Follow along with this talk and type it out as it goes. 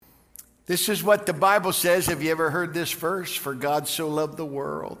This is what the Bible says. Have you ever heard this verse? For God so loved the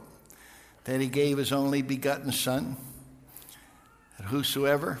world that he gave his only begotten Son, that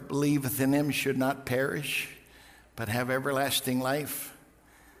whosoever believeth in him should not perish, but have everlasting life.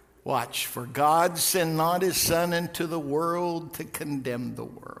 Watch. For God sent not his Son into the world to condemn the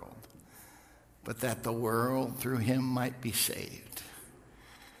world, but that the world through him might be saved.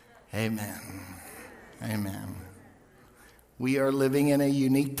 Amen. Amen. We are living in a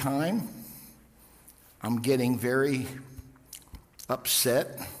unique time. I'm getting very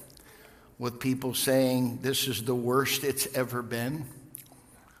upset with people saying this is the worst it's ever been.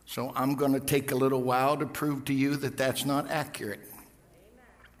 So I'm going to take a little while to prove to you that that's not accurate.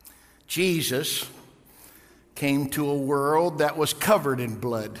 Jesus came to a world that was covered in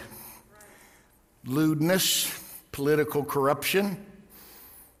blood, lewdness, political corruption.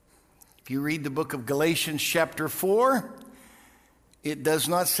 If you read the book of Galatians chapter 4, it does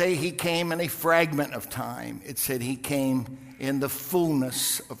not say he came in a fragment of time. It said he came in the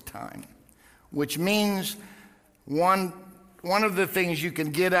fullness of time, which means one of the things you can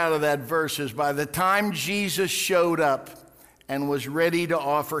get out of that verse is by the time Jesus showed up and was ready to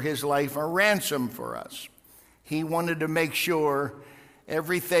offer his life a ransom for us, he wanted to make sure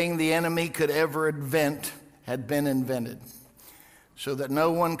everything the enemy could ever invent had been invented, so that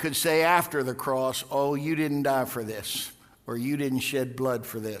no one could say after the cross, oh, you didn't die for this, or you didn't shed blood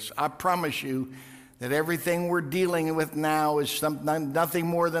for this. I promise you that everything we're dealing with now is nothing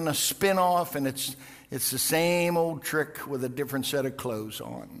more than a spin-off, and it's the same old trick with a different set of clothes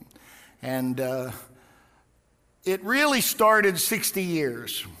on. And it really started 60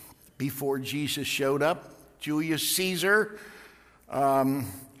 years before Jesus showed up. Julius Caesar,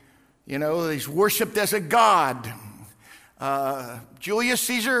 he's worshipped as a god. Julius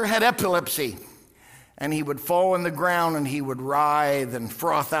Caesar had epilepsy, and he would fall on the ground and he would writhe and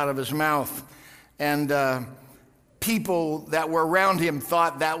froth out of his mouth. And people that were around him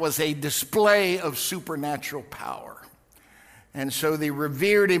thought that was a display of supernatural power. And so they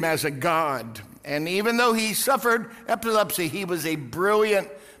revered him as a god. And even though he suffered epilepsy, he was a brilliant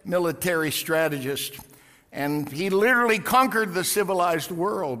military strategist. And he literally conquered the civilized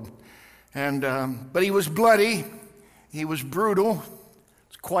world. But he was bloody. He was brutal.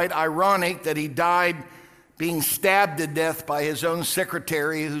 It's quite ironic that he died being stabbed to death by his own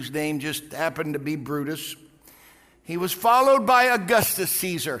secretary, whose name just happened to be Brutus. He was followed by Augustus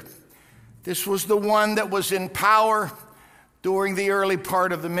Caesar. This was the one that was in power during the early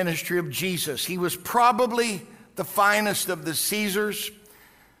part of the ministry of Jesus. He was probably the finest of the Caesars.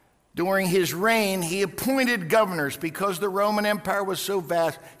 During his reign, he appointed governors, because the Roman Empire was so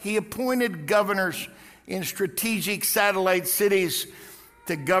vast. He appointed governors in strategic satellite cities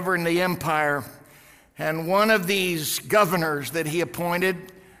to govern the empire. And one of these governors that he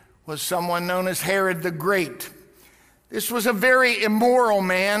appointed was someone known as Herod the Great. This was a very immoral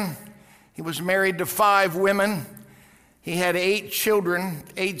man. He was married to 5 women. He had 8 children,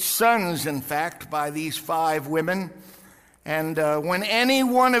 8 sons, in fact, by these 5 women. And when any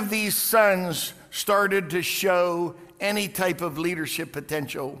one of these sons started to show any type of leadership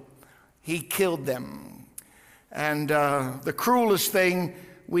potential, he killed them. And the cruelest thing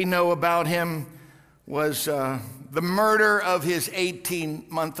we know about him was the murder of his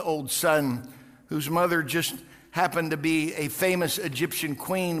 18-month-old son, whose mother just happened to be a famous Egyptian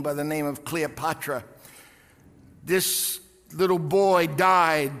queen by the name of Cleopatra. This little boy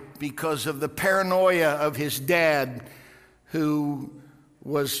died because of the paranoia of his dad, who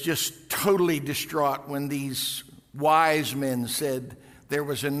was just totally distraught when these wise men said there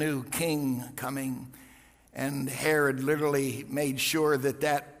was a new king coming. And Herod literally made sure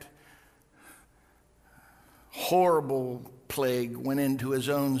that horrible plague went into his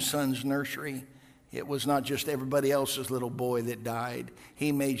own son's nursery. It was not just everybody else's little boy that died.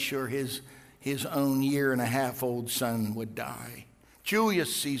 He made sure his own 1.5-year-old son would die.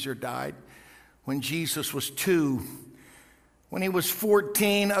 Julius Caesar died when Jesus was 2. When he was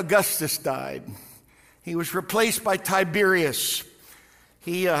 14, Augustus died. He was replaced by Tiberius.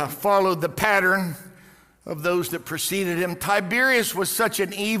 He followed the pattern of those that preceded him. Tiberius was such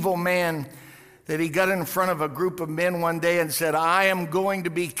an evil man that he got in front of a group of men one day and said, I am going to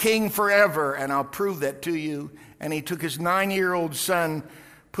be king forever, and I'll prove that to you. And he took his 9-year-old son,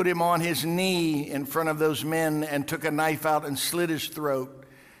 put him on his knee in front of those men, and took a knife out and slit his throat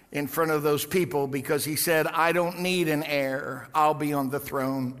in front of those people, because he said, I don't need an heir. I'll be on the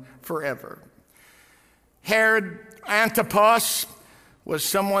throne forever. Herod Antipas was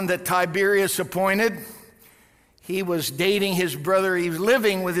someone that Tiberius appointed. He was dating his brother. He was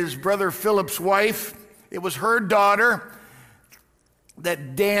living with his brother Philip's wife. It was her daughter.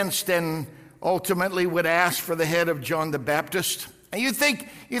 that danced and ultimately would ask for the head of John the Baptist. And you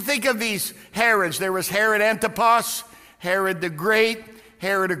think of these Herods. There was Herod Antipas, Herod the Great,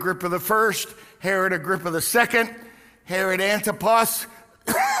 Herod Agrippa I, Herod Agrippa II. Herod Antipas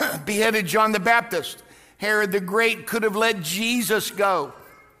beheaded John the Baptist. Herod the Great could have let Jesus go,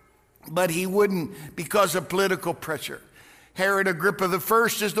 but he wouldn't because of political pressure. Herod Agrippa I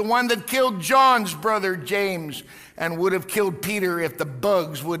is the one that killed John's brother James and would have killed Peter if the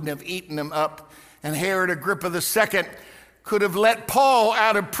bugs wouldn't have eaten him up. And Herod Agrippa II could have let Paul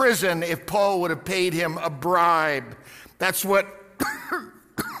out of prison if Paul would have paid him a bribe. That's what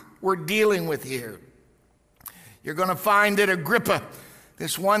we're dealing with here. You're going to find that Agrippa,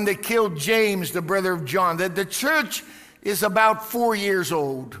 this one that killed James, the brother of John, that the church is about 4 years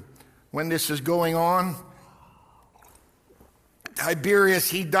old when this is going on. Tiberius,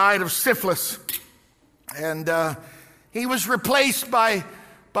 he died of syphilis, and he was replaced by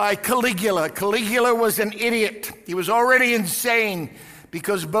Caligula. Caligula was an idiot. He was already insane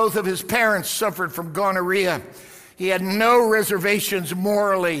because both of his parents suffered from gonorrhea. He had no reservations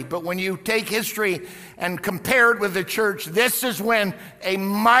morally, but when you take history and compare it with the church, this is when a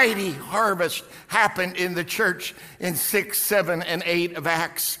mighty harvest happened in the church in 6, 7, and 8 of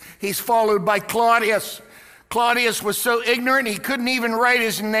Acts. He's followed by Claudius. Claudius was so ignorant he couldn't even write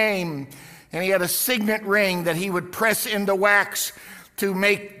his name, and he had a signet ring that he would press into wax to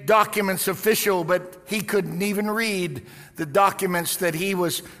make documents official, but he couldn't even read the documents that he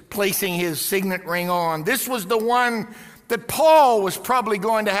was placing his signet ring on. This was the one that Paul was probably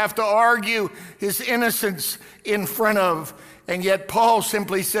going to have to argue his innocence in front of. And yet Paul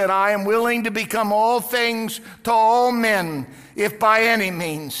simply said, I am willing to become all things to all men, if by any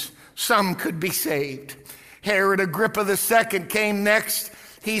means some could be saved. Herod Agrippa II came next.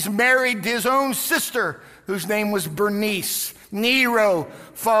 He's married to his own sister, whose name was Bernice. Nero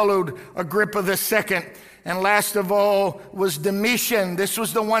followed Agrippa II. And last of all was Domitian. This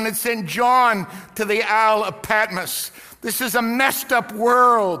was the one that sent John to the Isle of Patmos. This is a messed up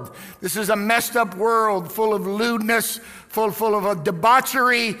world. This is a messed up world full of lewdness, full of a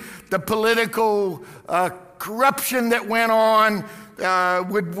debauchery. The political corruption that went on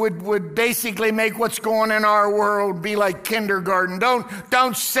would basically make what's going on in our world be like kindergarten.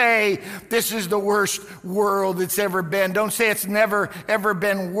 Don't say this is the worst world it's ever been. Don't say it's never ever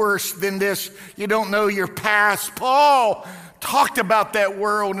been worse than this. You don't know your past. Paul talked about that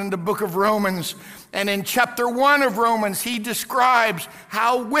world in the book of Romans. And in chapter 1 of Romans, he describes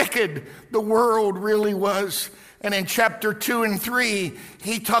how wicked the world really was. And in chapter 2 and 3,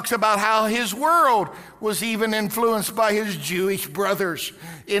 he talks about how his world was even influenced by his Jewish brothers.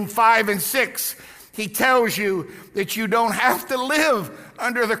 In 5 and 6, he tells you that you don't have to live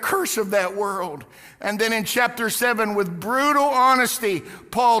under the curse of that world. And then in chapter 7, with brutal honesty,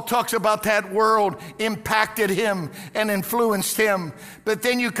 Paul talks about that world impacted him and influenced him. But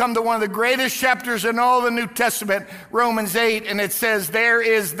then you come to one of the greatest chapters in all the New Testament, Romans 8, and it says, there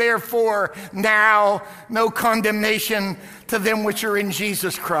is therefore now no condemnation to them which are in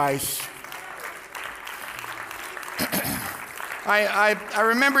Jesus Christ. I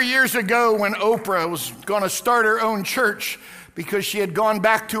remember years ago when Oprah was going to start her own church because she had gone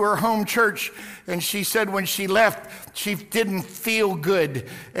back to her home church, and she said when she left, she didn't feel good.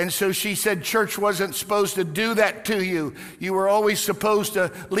 And so she said church wasn't supposed to do that to you. You were always supposed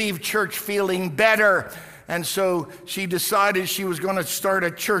to leave church feeling better. And so she decided she was going to start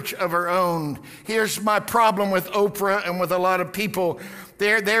a church of her own. Here's my problem with Oprah and with a lot of people.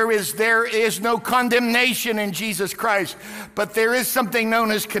 There is no condemnation in Jesus Christ, but there is something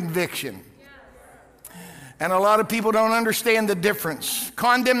known as conviction. And a lot of people don't understand the difference.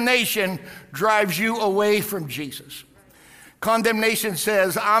 Condemnation drives you away from Jesus. Condemnation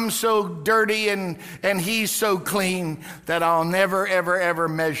says, I'm so dirty and he's so clean that I'll never, ever, ever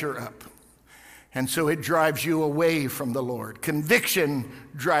measure up. And so it drives you away from the Lord. Conviction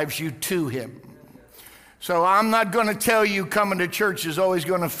drives you to him. So I'm not going to tell you coming to church is always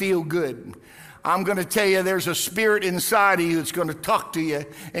going to feel good. I'm going to tell you there's a spirit inside of you that's going to talk to you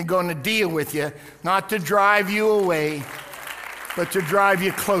and going to deal with you, not to drive you away, but to drive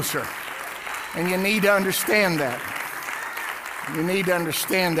you closer. And you need to understand that. You need to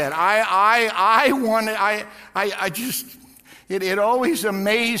understand that. It always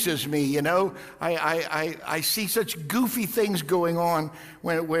amazes me, you know. I see such goofy things going on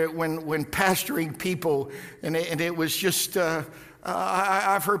when pastoring people, and it was just.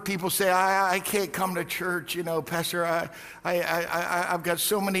 I've heard people say, I can't come to church, you know, Pastor. I've got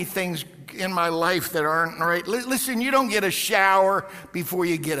so many things in my life that aren't right. Listen, you don't get a shower before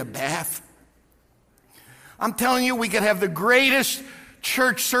you get a bath. I'm telling you, we could have the greatest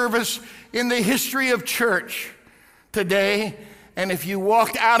church service in the history of church today. And if you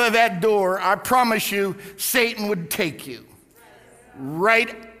walked out of that door, I promise you, Satan would take you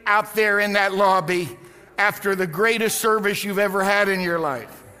right out there in that lobby after the greatest service you've ever had in your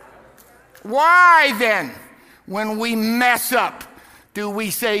life. Why then, when we mess up, do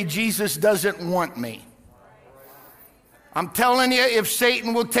we say Jesus doesn't want me? I'm telling you, if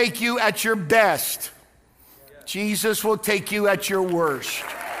Satan will take you at your best, Jesus will take you at your worst.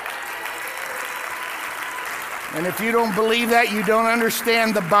 And if you don't believe that, you don't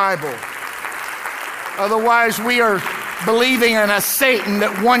understand the Bible. Otherwise, we are believing in a Satan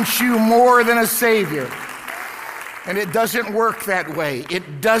that wants you more than a Savior. And it doesn't work that way.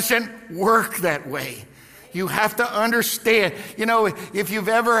 It doesn't work that way. You have to understand, you know, if you've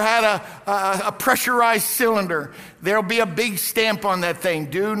ever had a pressurized cylinder, there'll be a big stamp on that thing.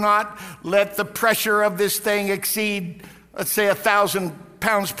 Do not let the pressure of this thing exceed, let's say, 1,000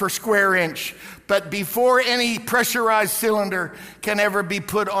 pounds per square inch. But before any pressurized cylinder can ever be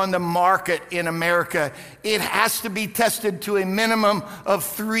put on the market in America, it has to be tested to a minimum of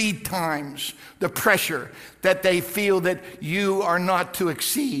 3 times the pressure that they feel that you are not to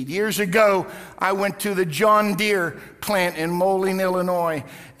exceed. Years ago, I went to the John Deere plant in Moline, Illinois,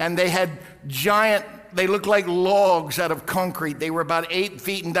 and they had giant, they looked like logs out of concrete. They were about 8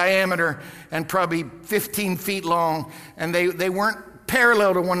 feet in diameter and probably 15 feet long, and they weren't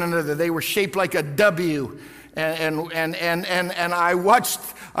parallel to one another. They were shaped like a W. And I watched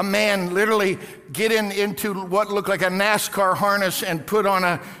a man literally get into what looked like a NASCAR harness and put on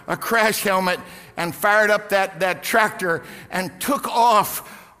a crash helmet and fired up that tractor and took off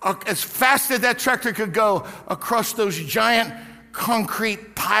as fast as that tractor could go across those giant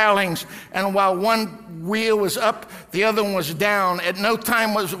concrete pilings. And while one wheel was up, the other one was down. At no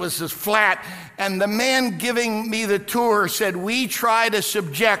time was this flat. And the man giving me the tour said, we try to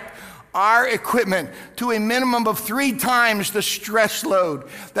subject our equipment to a minimum of 3 times the stress load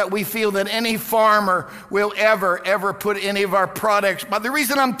that we feel that any farmer will ever put any of our products. But the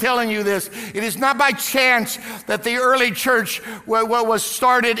reason I'm telling you this, it is not by chance that the early church was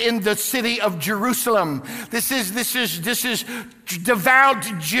started in the city of Jerusalem. This is devout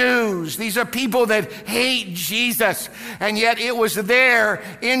Jews. These are people that hate Jesus. And yet it was there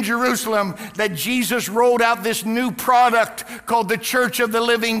in Jerusalem that Jesus rolled out this new product called the Church of the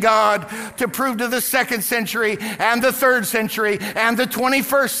Living God to prove to the 2nd century and the 3rd century and the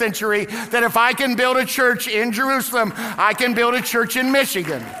 21st century that if I can build a church in Jerusalem, I can build a church in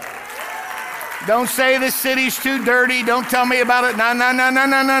Michigan. Don't say the city's too dirty. Don't tell me about it.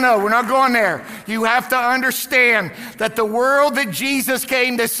 No. We're not going there. You have to understand that the world that Jesus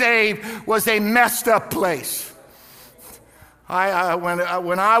came to save was a messed up place. When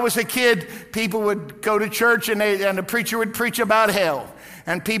I was a kid, people would go to church and the preacher would preach about hell.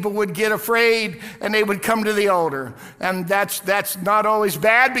 And people would get afraid and they would come to the altar. And that's not always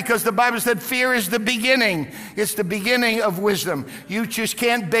bad, because the Bible said fear is the beginning. It's the beginning of wisdom. You just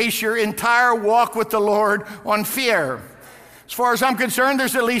can't base your entire walk with the Lord on fear. As far as I'm concerned,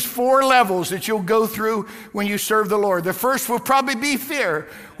 there's at least 4 levels that you'll go through when you serve the Lord. The first will probably be fear,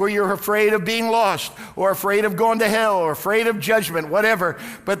 where you're afraid of being lost or afraid of going to hell or afraid of judgment, whatever.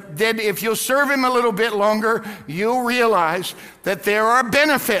 But then if you'll serve him a little bit longer, you'll realize that there are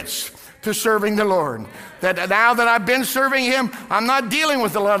benefits to serving the Lord. That now that I've been serving him, I'm not dealing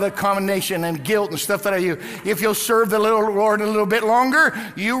with a lot of the condemnation and guilt and stuff that I do. If you'll serve the Lord a little bit longer,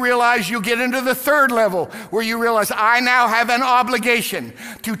 you realize you get into the 3rd level, where you realize I now have an obligation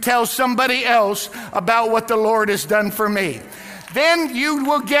to tell somebody else about what the Lord has done for me. Then you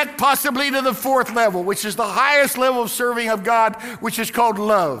will get possibly to the 4th level, which is the highest level of serving of God, which is called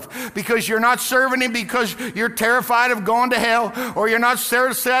love. Because you're not serving him because you're terrified of going to hell, or you're not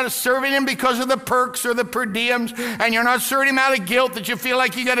serving him because of the perks or the per diems, and you're not serving him out of guilt that you feel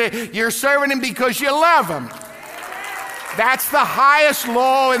like you're serving him because you love him. That's the highest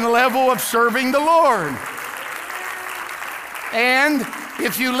law and level of serving the Lord. And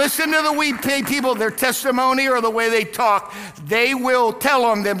if you listen to the people, their testimony or the way they talk, they will tell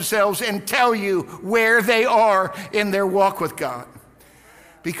on themselves and tell you where they are in their walk with God.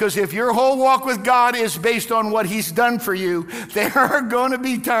 Because if your whole walk with God is based on what he's done for you, there are going to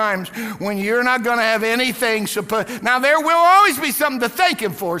be times when you're not going to have anything. Now, there will always be something to thank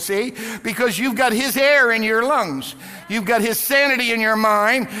him for, see? Because you've got his air in your lungs. You've got his sanity in your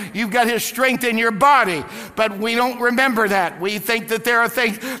mind. You've got his strength in your body. But we don't remember that. We think that there are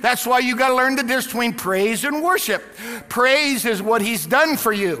things. That's why you got to learn the difference between praise and worship. Praise is what he's done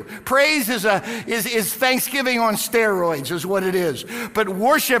for you. Praise is thanksgiving on steroids is what it is. But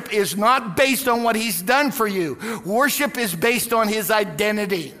worship is not based on what he's done for you. Worship is based on his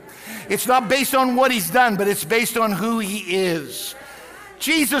identity. It's not based on what he's done, but it's based on who he is.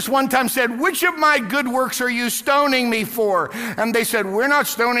 Jesus one time said, which of my good works are you stoning me for? And they said, we're not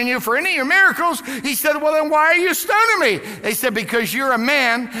stoning you for any of your miracles. He said, well, then why are you stoning me? They said, because you're a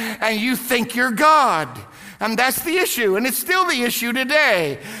man and you think you're God. And that's the issue. And it's still the issue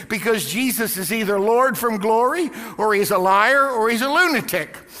today, because Jesus is either Lord from glory, or he's a liar, or he's a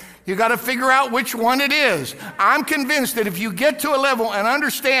lunatic. You got to figure out which one it is. I'm convinced that if you get to a level and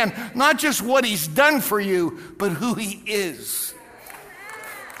understand not just what he's done for you, but who he is,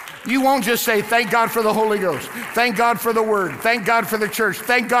 you won't just say, thank God for the Holy Ghost, thank God for the Word, thank God for the church,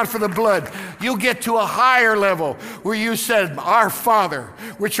 thank God for the blood. You'll get to a higher level where you said, our Father,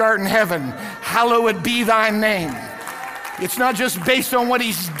 which art in heaven, hallowed be thy name. It's not just based on what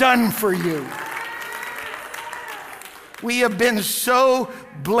he's done for you. We have been so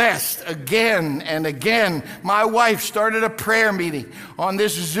blessed again and again. My wife started a prayer meeting on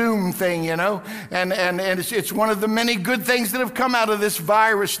this Zoom thing, and it's one of the many good things that have come out of this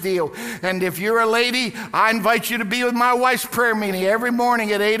virus deal. And if you're a lady, I invite you to be with my wife's prayer meeting every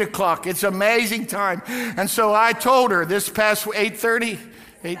morning at 8 o'clock. It's an amazing time. And so I told her this past 7:30.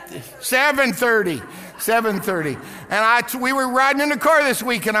 And we were riding in the car this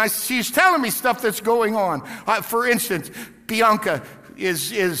week, and she's telling me stuff that's going on. For instance, Bianca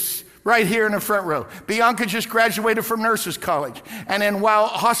is right here in the front row. Bianca just graduated from nurses college. And then while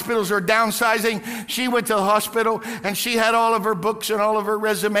hospitals are downsizing, she went to the hospital and she had all of her books and all of her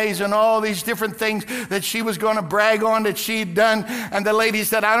resumes and all these different things that she was going to brag on that she'd done. And the lady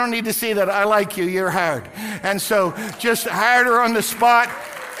said, I don't need to see that. I like you. You're hired. And so just hired her on the spot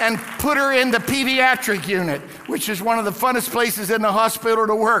and put her in the pediatric unit, which is one of the funnest places in the hospital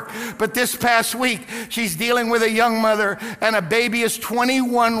to work. But this past week, she's dealing with a young mother, and a baby is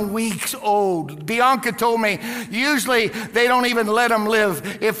 21 weeks old. Bianca told me, usually they don't even let them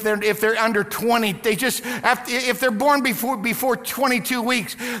live if they're under 20. They just, if they're born before 22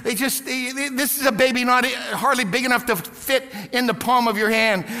 weeks, this is a baby hardly big enough to fit in the palm of your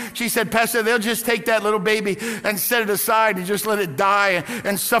hand. She said, Pastor, they'll just take that little baby and set it aside and just let it die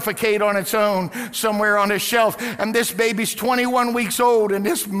and suffocate on its own somewhere on a shelf. And this baby's 21 weeks old, and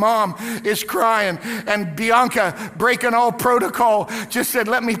this mom is crying. And Bianca, breaking all protocol, just said,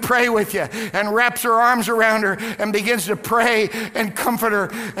 let me pray with you, and wraps her arms around her and begins to pray and comfort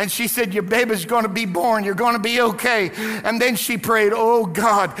her. And she said, your baby's going to be born. You're going to be okay. And then she prayed, oh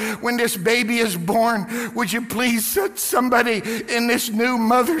God, when this baby is born, would you please set somebody in this new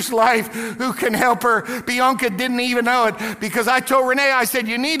mother's life who can help her? Bianca didn't even know it, because I told Renee, I said,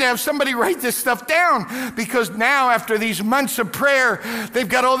 you need to have somebody write this stuff down, because now after these months of prayer, they've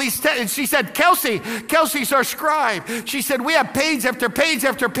got all these and she said, Kelsey's our scribe. She said, we have page after page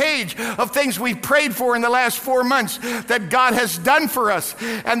after page of things we've prayed for in the last 4 months that God has done for us,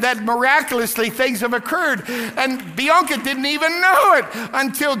 and that miraculously things have occurred. And Bianca didn't even know it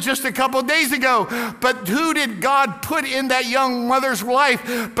until just a couple days ago. But who did God put in that young mother's life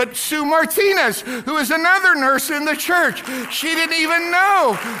but Sue Martinez, who is another nurse in the church? She didn't even know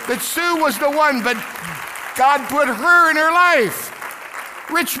that Sue was the one, but God put her in her life.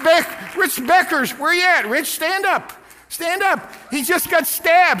 Rich Beckers, where you at? Rich, stand up. Stand up. He just got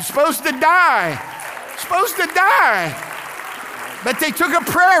stabbed, supposed to die. But they took a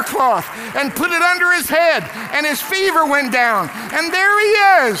prayer cloth and put it under his head, and his fever went down. And there he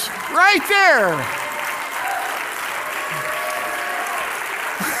is, right there.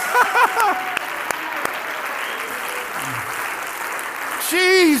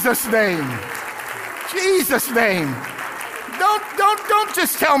 Jesus' name. Don't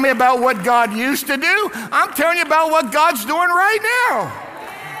just tell me about what God used to do. I'm telling you about what God's doing right now.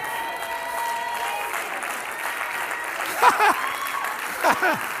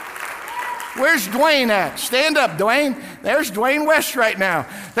 Where's Dwayne at? Stand up, Dwayne. There's Dwayne West right now.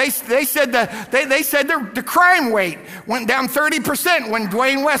 They said the crime rate went down 30% when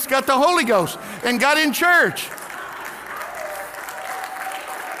Dwayne West got the Holy Ghost and got in church.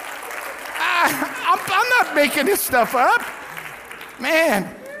 I'm not making this stuff up.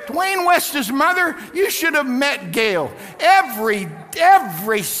 Man, Dwayne West's mother, you should have met Gail. Every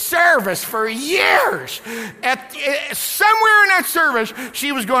service for years. Somewhere in that service,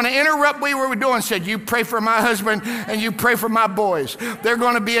 she was going to interrupt what we were doing, said, you pray for my husband and you pray for my boys. They're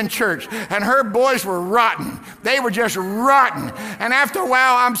going to be in church. And her boys were rotten. They were just rotten. And after a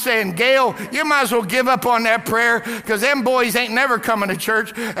while, I'm saying, Gail, you might as well give up on that prayer, because them boys ain't never coming to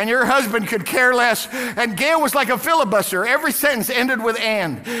church, and your husband could care less. And Gail was like a filibuster. Every sentence ended with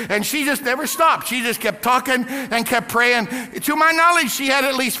and she just never stopped. She just kept talking and kept praying. To my knowledge, she had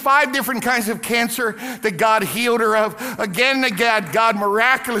at least 5 different kinds of cancer that God healed her of. Again and again, God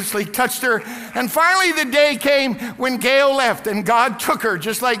miraculously touched her. And finally, the day came when Gail left, and God took her,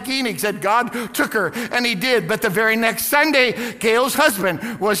 just like Enoch said, God took her, and he did. But the very next Sunday, Gail's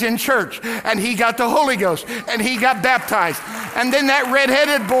husband was in church, and he got the Holy Ghost, and he got baptized. And then that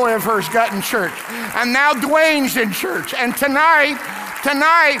redheaded boy of hers got in church. And now Dwayne's in church. And tonight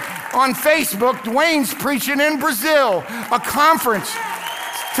on Facebook, Dwayne's preaching in Brazil, a conference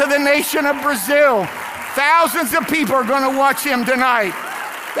to the nation of Brazil. Thousands of people are going to watch him tonight.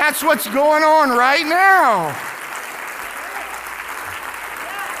 That's what's going on right now.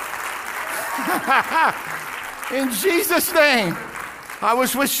 In Jesus' name. I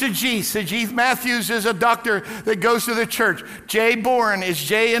was with Sajith. Sajith Matthews is a doctor that goes to the church. Jay Bourne. Is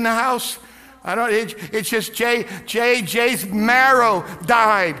Jay in the house? It's just Jay's marrow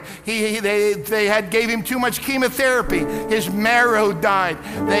died. They gave him too much chemotherapy. His marrow died.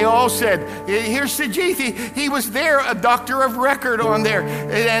 They all said, here's Sajith. He was there, a doctor of record on there,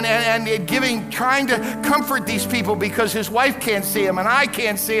 and trying to comfort these people because his wife can't see him and I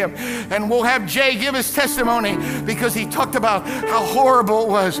can't see him. And we'll have Jay give his testimony because he talked about how horrible it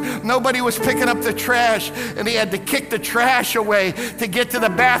was. Nobody was picking up the trash, and he had to kick the trash away to get to the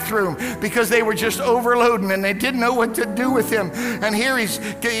bathroom because they were just overloading and they didn't know what to do with him. And here his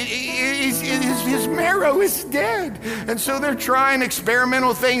marrow is dead. And so they're trying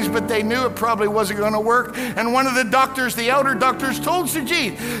experimental things, but they knew it probably wasn't going to work. And one of the doctors, the elder doctors, told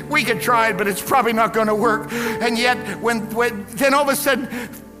Sajith, we could try it, but it's probably not going to work. And yet, then all of a sudden,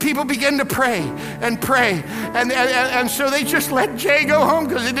 people began to pray. And so they just let Jay go home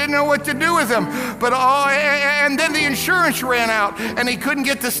because they didn't know what to do with him. And then the insurance ran out and he couldn't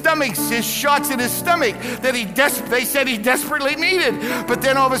get the his shots in his stomach that they said he desperately needed. But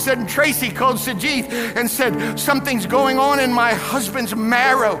then all of a sudden Tracy called Sajith and said, something's going on in my husband's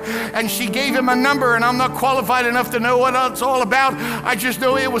marrow. And she gave him a number, and I'm not qualified enough to know what it's all about. I just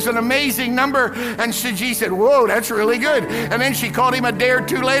know it was an amazing number. And Sajith said, whoa, that's really good. And then she called him a day or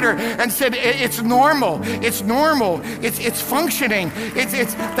two later and said, it's normal. It's functioning.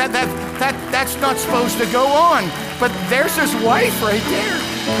 That's not supposed to go on. But there's his wife right there.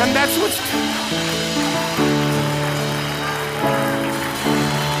 And that's what's...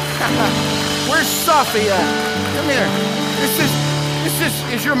 Where's Sophie at? Come here.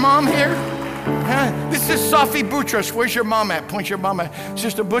 Is your mom here? This is Sophie Boutros. Where's your mom at? Point your mom at.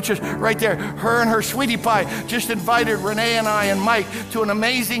 Sister Boutros, right there. Her and her sweetie pie just invited Renee and I and Mike to an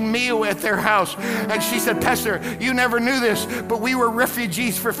amazing meal at their house. And she said, Pastor, you never knew this, but we were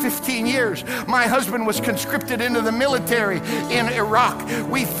refugees for 15 years. My husband was conscripted into the military in Iraq.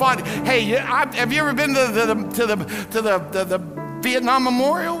 We fought. Hey, have you ever been to the Vietnam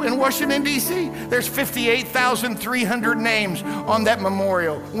Memorial in Washington, D.C.? There's 58,300 names on that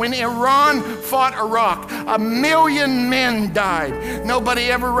memorial. When Iran fought Iraq, 1 million men died.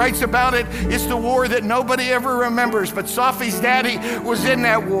 Nobody ever writes about it. It's the war that nobody ever remembers. But Sophie's daddy was in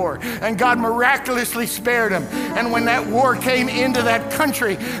that war, and God miraculously spared him. And when that war came into that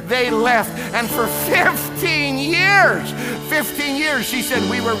country, they left. And for 15 years, she said,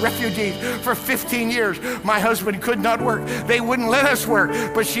 we were refugees for 15 years. My husband could not work. They wouldn't let us work.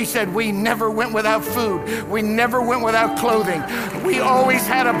 But she said, we never went without food. We never went without clothing. We always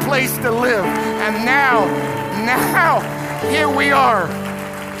had a place to live. And now, here we are.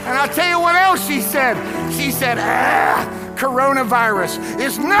 And I'll tell you what else she said. She said, coronavirus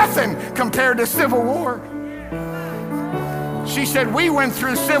is nothing compared to Civil War. She said, we went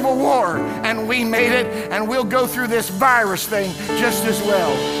through Civil War and we made it, and we'll go through this virus thing just as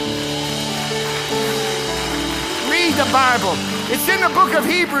well. Read the Bible. It's in the book of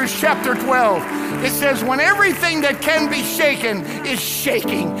Hebrews chapter 12. It says, when everything that can be shaken is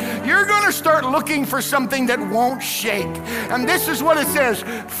shaking, you're going to start looking for something that won't shake. And this is what it says: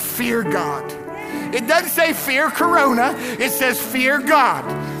 fear God. It doesn't say fear Corona. It says fear God.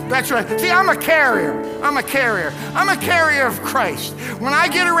 That's right. See, I'm a carrier. I'm a carrier of Christ. When I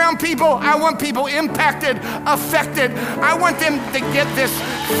get around people, I want people impacted, affected. I want them to get this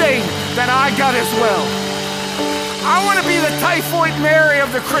thing that I got as well. I want to be the typhoid Mary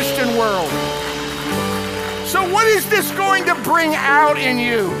of the Christian world. So what is this going to bring out in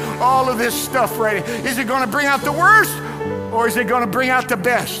you? All of this stuff, right? Is it going to bring out the worst, or is it going to bring out the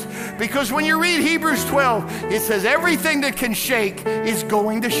best? Because when you read Hebrews 12, it says everything that can shake is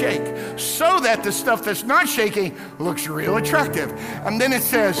going to shake, so that the stuff that's not shaking looks real attractive. And then it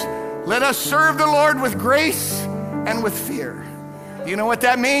says, let us serve the Lord with grace and with fear. You know what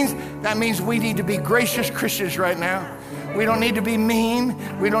that means? That means we need to be gracious Christians right now. We don't need to be mean.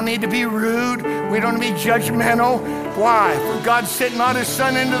 We don't need to be rude. We don't need to be judgmental. Why? For God sent not his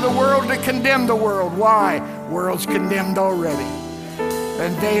son into the world to condemn the world. Why? World's condemned already.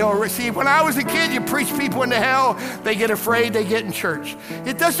 And they already, see, when I was a kid, you preach people into hell, they get afraid, they get in church.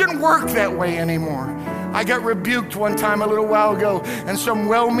 It doesn't work that way anymore. I got rebuked one time a little while ago, and some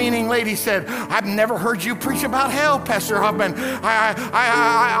well-meaning lady said, I've never heard you preach about hell, Pastor Huffman.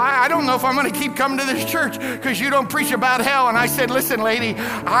 I don't know if I'm going to keep coming to this church because you don't preach about hell. And I said, listen, lady,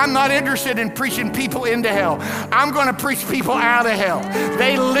 I'm not interested in preaching people into hell. I'm going to preach people out of hell.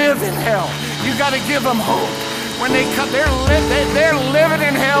 They live in hell. You got to give them hope. When they come, they're living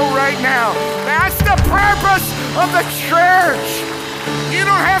in hell right now. That's the purpose of the church. You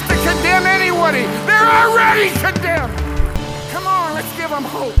don't have to condemn anybody. They're already condemned. Come on, let's give them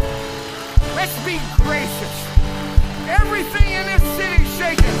hope. Let's be gracious. Everything in this city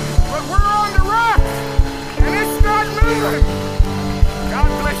shakes